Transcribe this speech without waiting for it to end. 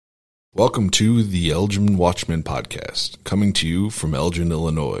Welcome to the Elgin Watchman Podcast, coming to you from Elgin,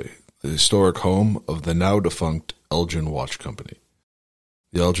 Illinois, the historic home of the now-defunct Elgin Watch Company.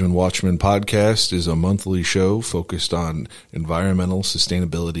 The Elgin Watchman Podcast is a monthly show focused on environmental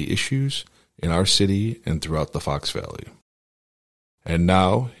sustainability issues in our city and throughout the Fox Valley. And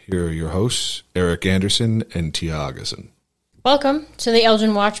now, here are your hosts, Erik Anderson and Tia Augustin. Welcome to the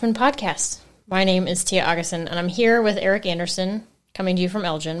Elgin Watchman Podcast. My name is Tia Augustin, and I'm here with Erik Anderson, coming to you from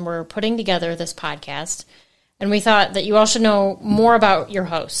Elgin. We're putting together this podcast, and we thought that you all should know more about your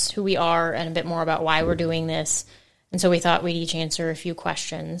hosts, who we are, and a bit more about why we're doing this. And so we thought we'd each answer a few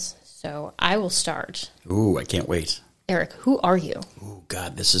questions. So I will start. Ooh, I can't wait. Erik, who are you? Oh,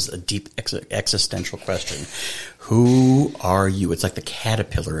 God, this is a deep existential question. Who are you? It's like the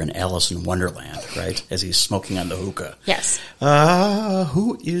caterpillar in Alice in Wonderland, right? As he's smoking on the hookah. Yes.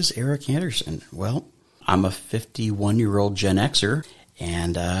 Who is Erik Anderson? Well, I'm a 51-year-old Gen Xer,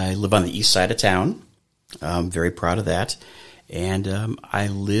 and I live on the east side of town. I'm very proud of that. And I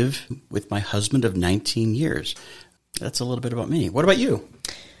live with my husband of 19 years. That's a little bit about me. What about you?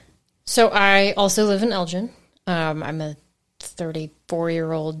 So I also live in Elgin. I'm a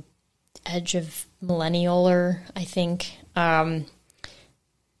 34-year-old edge of millennialer, I think. Live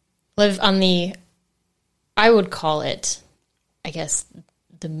on the, I would call it, I guess,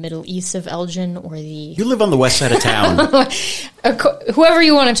 the Middle East of Elgin, or the... You live on the west side of town. Whoever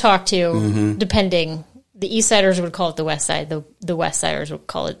you want to talk to, depending. The East Siders would call it the West Side. The West Siders would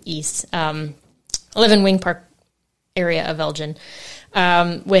call it East. I live in Wing Park area of Elgin,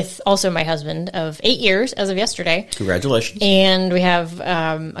 with also my husband of 8 years as of yesterday. Congratulations. And we have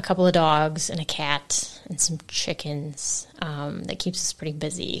a couple of dogs and a cat and some chickens that keeps us pretty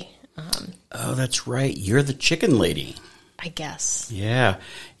busy. Oh, that's right. You're the chicken lady. I guess. Yeah,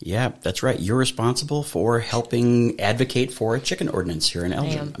 that's right. You're responsible for helping advocate for a chicken ordinance here in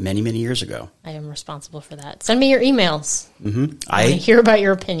Elgin many, many years ago. I am responsible for that. Send me your emails. I want to hear about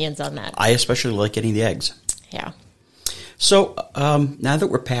your opinions on that. I especially like getting the eggs. Yeah. So now that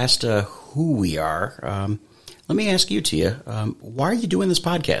we're past who we are, let me ask you, Tia, why are you doing this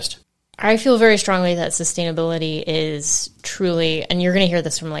podcast? I feel very strongly that sustainability is truly, and you're going to hear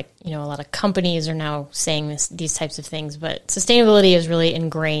this from a lot of companies are now saying these types of things, but sustainability is really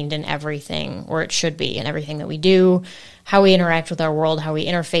ingrained in everything, or it should be, in everything that we do, how we interact with our world, how we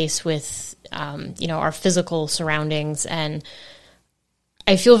interface with, our physical surroundings. And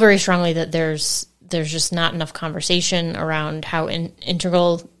I feel very strongly that there's just not enough conversation around how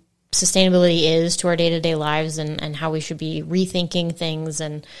integral sustainability is to our day-to-day lives, and how we should be rethinking things.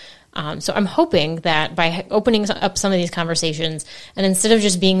 And so I'm hoping that by opening up some of these conversations, and instead of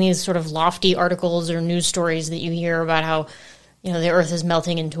just being these sort of lofty articles or news stories that you hear about how, the earth is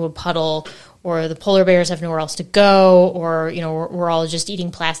melting into a puddle, or the polar bears have nowhere else to go, or, we're all just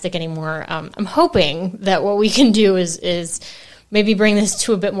eating plastic anymore. I'm hoping that what we can do is maybe bring this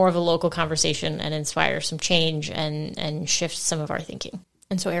to a bit more of a local conversation and inspire some change and shift some of our thinking.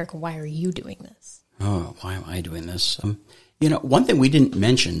 And so, Erik, why are you doing this? Oh, why am I doing this? One thing we didn't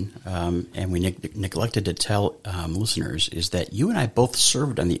mention, and we neglected to tell listeners, is that you and I both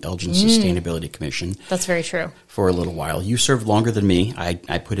served on the Elgin Sustainability Commission. That's very true. For a little while. You served longer than me. I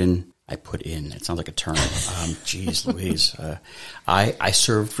put in, it sounds like a term. Geez Louise. I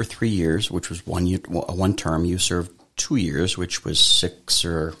served for 3 years, which was one term. You served 2 years, which was 6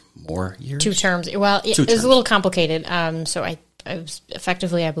 or more years? 2 terms. Well, it was a little complicated. So I was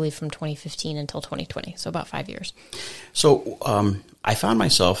effectively, I believe, from 2015 until 2020, so about 5 years. So I found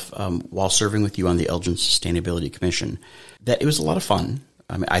myself, while serving with you on the Elgin Sustainability Commission, that it was a lot of fun.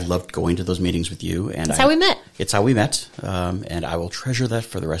 I mean, I loved going to those meetings with you. And That's how we met. It's how we met, and I will treasure that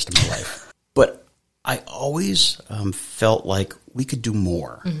for the rest of my life. But I always felt like we could do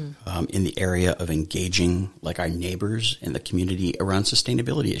more in the area of engaging our neighbors in the community around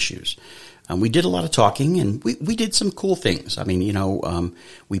sustainability issues. We did a lot of talking, and we did some cool things. I mean,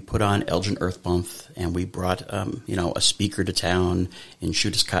 we put on Elgin Earth Month, and we brought, a speaker to town in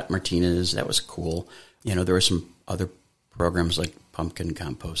Scott Martinez. That was cool. There were some other programs like pumpkin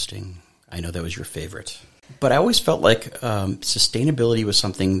composting. I know that was your favorite. But I always felt like sustainability was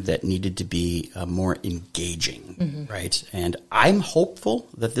something that needed to be more engaging, right? And I'm hopeful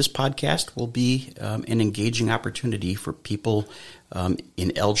that this podcast will be an engaging opportunity for people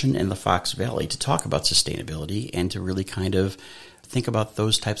in Elgin and the Fox Valley to talk about sustainability and to really kind of think about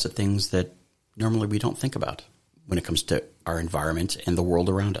those types of things that normally we don't think about when it comes to our environment and the world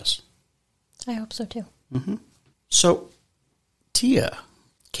around us. I hope so, too. So, Tia,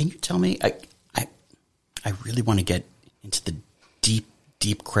 can you tell me... I really want to get into the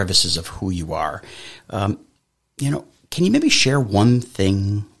deep crevices of who you are. Can you maybe share one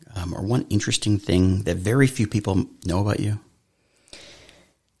thing or one interesting thing that very few people know about you?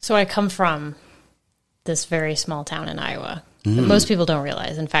 So I come from this very small town in Iowa that most people don't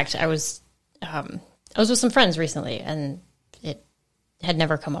realize. In fact, I was with some friends recently, and it had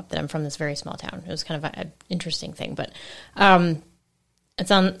never come up that I'm from this very small town. It was kind of an interesting thing, but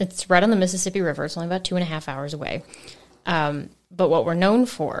it's right on the Mississippi River. It's only about 2.5 hours away. But what we're known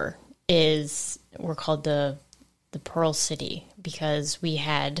for is we're called the Pearl City, because we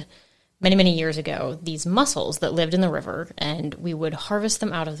had many, many years ago these mussels that lived in the river, and we would harvest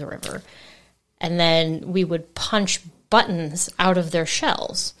them out of the river, and then we would punch buttons out of their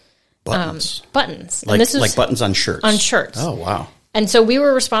shells. Buttons. Buttons. Like, and this was like buttons on shirts. on shirts. Oh, wow. And so we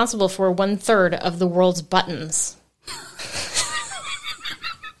were responsible for 1/3 of the world's buttons.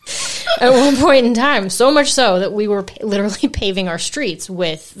 At one point in time, so much so that we were literally paving our streets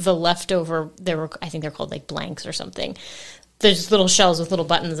with the leftover, I think they're called like blanks or something. There's little shells with little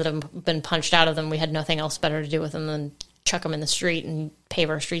buttons that have been punched out of them. We had nothing else better to do with them than chuck them in the street and pave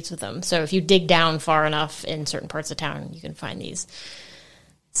our streets with them. So if you dig down far enough in certain parts of town, you can find these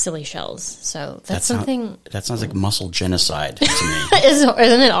silly shells. So that's something. That sounds like muscle genocide to me.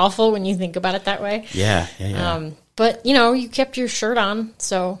 Isn't it awful when you think about it that way? Yeah. But, you kept your shirt on,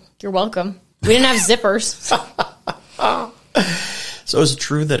 so you're welcome. We didn't have zippers. So is it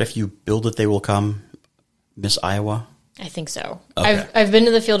true that if you build it, they will come, Miss Iowa? I think so. Okay. I've been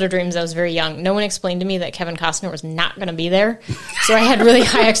to the Field of Dreams. I was very young. No one explained to me that Kevin Costner was not going to be there. So I had really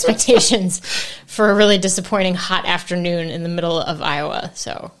high expectations for a really disappointing hot afternoon in the middle of Iowa.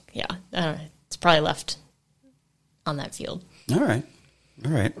 So, yeah, it's probably left on that field. All right.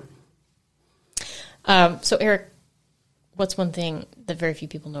 So, Erik, what's one thing that very few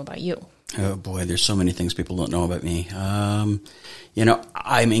people know about you? Oh, boy, there's so many things people don't know about me. I'm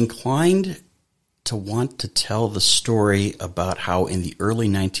inclined to want to tell the story about how in the early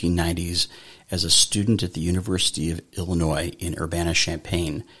 1990s, as a student at the University of Illinois in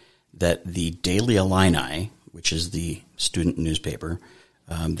Urbana-Champaign, that the Daily Illini, which is the student newspaper,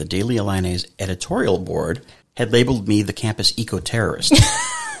 the Daily Illini's editorial board had labeled me the campus eco-terrorist.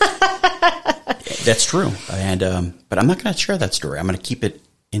 That's true. And but I'm not going to share that story. I'm going to keep it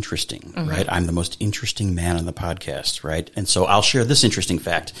interesting, right? I'm the most interesting man on the podcast, right? And so I'll share this interesting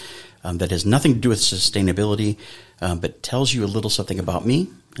fact that has nothing to do with sustainability, but tells you a little something about me,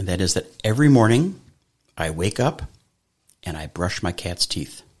 and that is that every morning I wake up and I brush my cat's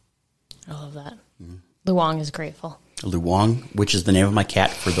teeth. I love that. Luong is grateful. Luong, which is the name of my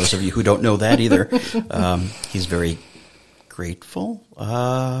cat, for those of you who don't know that either. He's very grateful.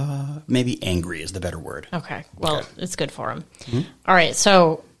 Maybe angry is the better word. Okay. Well, it's good for him. All right.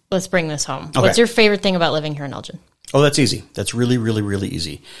 So let's bring this home. Okay. What's your favorite thing about living here in Elgin? Oh, that's easy. That's really, really, really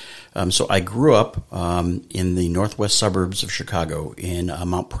easy. So I grew up in the northwest suburbs of Chicago in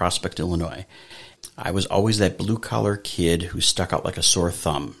Mount Prospect, Illinois. I was always that blue-collar kid who stuck out like a sore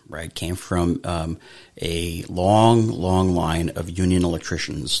thumb, right? Came from a long, long line of union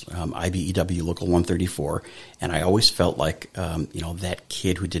electricians, IBEW Local 134, and I always felt like, that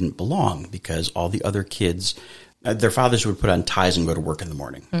kid who didn't belong, because all the other kids, their fathers would put on ties and go to work in the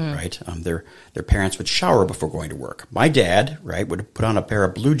morning, right? Their parents would shower before going to work. My dad, right, would put on a pair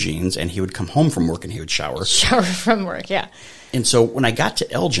of blue jeans, and he would come home from work and he would shower. Shower from work, yeah. And so when I got to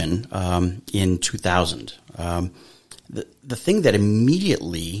Elgin in 2000, the thing that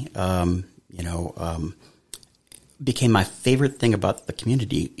immediately, became my favorite thing about the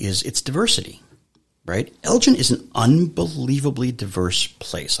community is its diversity, right? Elgin is an unbelievably diverse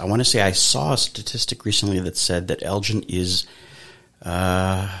place. I want to say I saw a statistic recently that said that Elgin is,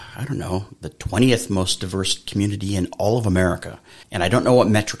 the 20th most diverse community in all of America. And I don't know what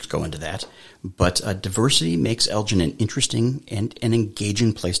metrics go into that, but diversity makes Elgin an interesting and an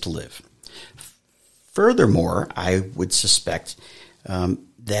engaging place to live. Furthermore, I would suspect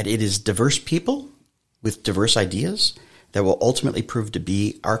that it is diverse people with diverse ideas that will ultimately prove to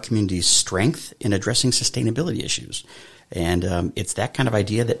be our community's strength in addressing sustainability issues. And it's that kind of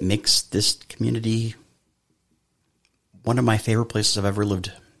idea that makes this community one of my favorite places I've ever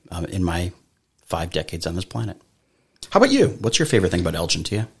lived in my 5 decades on this planet. How about you? What's your favorite thing about Elgin,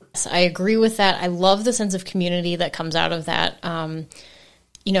 Tia? Yes, I agree with that. I love the sense of community that comes out of that.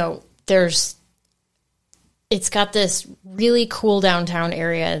 It's got this really cool downtown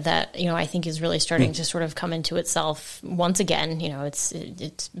area that, I think is really starting to sort of come into itself once again.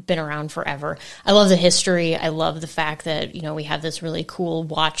 It's been around forever. I love the history. I love the fact that, we have this really cool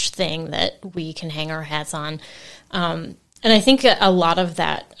watch thing that we can hang our hats on. And I think a lot of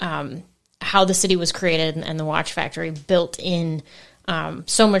that, how the city was created and the watch factory built in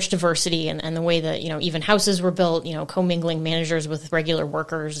so much diversity and the way that, even houses were built, commingling managers with regular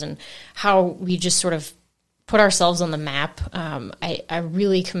workers, and how we just sort of put ourselves on the map. I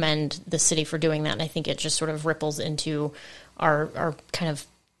really commend the city for doing that. And I think it just sort of ripples into our kind of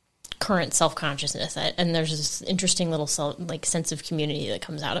current self-consciousness. And there's this interesting little sense of community that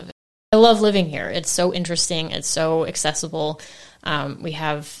comes out of it. I love living here. It's so interesting. It's so accessible. We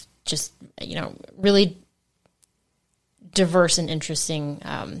have just, really diverse and interesting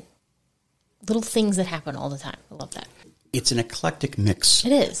little things that happen all the time. I love that. It's an eclectic mix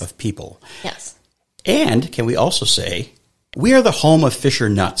It is. of people. Yes. And can we also say, we are the home of Fisher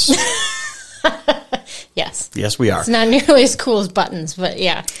nuts. Yes. Yes, we are. It's not nearly as cool as buttons, but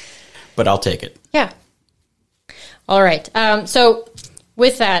yeah. But I'll take it. Yeah. All right. So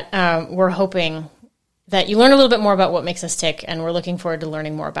with that, we're hoping that you learn a little bit more about what makes us tick, and we're looking forward to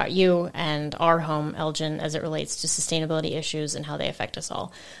learning more about you and our home, Elgin, as it relates to sustainability issues and how they affect us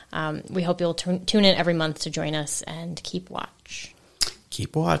all. We hope you'll tune in every month to join us and keep watch.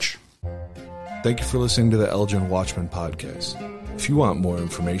 Keep watch. Thank you for listening to the Elgin Watchman podcast. If you want more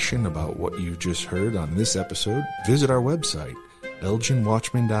information about what you just heard on this episode, visit our website,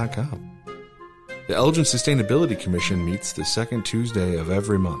 elginwatchman.com. The Elgin Sustainability Commission meets the second Tuesday of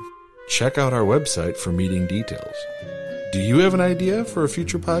every month. Check out our website for meeting details. Do you have an idea for a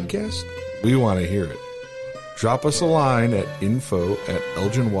future podcast? We want to hear it. Drop us a line at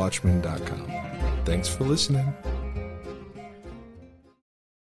info@elginwatchman.com. Thanks for listening.